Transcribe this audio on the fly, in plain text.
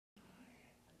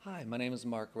Hi, my name is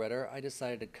Mark Redder. I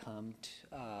decided to come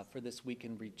for this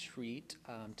weekend retreat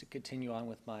to continue on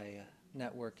with my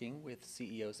networking with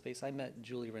CEO Space. I met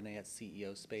Julie Renee at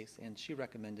CEO Space, and she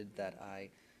recommended that I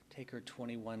take her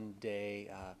 21-day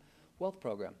wealth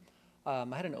program. I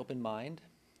had an open mind.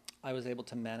 I was able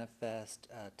to manifest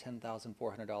a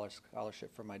 $10,400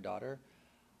 scholarship for my daughter.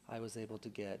 I was able to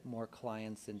get more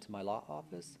clients into my law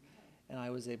office, and I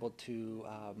was able to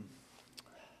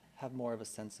have more of a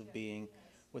sense of being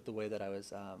with the way that I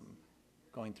was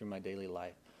going through my daily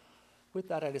life. With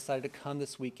that, I decided to come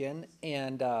this weekend,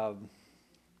 and I'm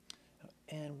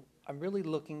really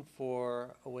looking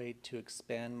for a way to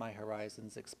expand my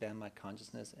horizons, expand my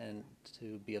consciousness, and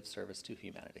to be of service to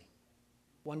humanity.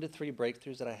 1 to 3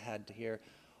 breakthroughs that I had here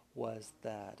was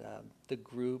that the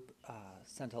group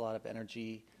sent a lot of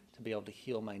energy to be able to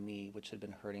heal my knee, which had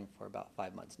been hurting for about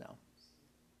 5 months now.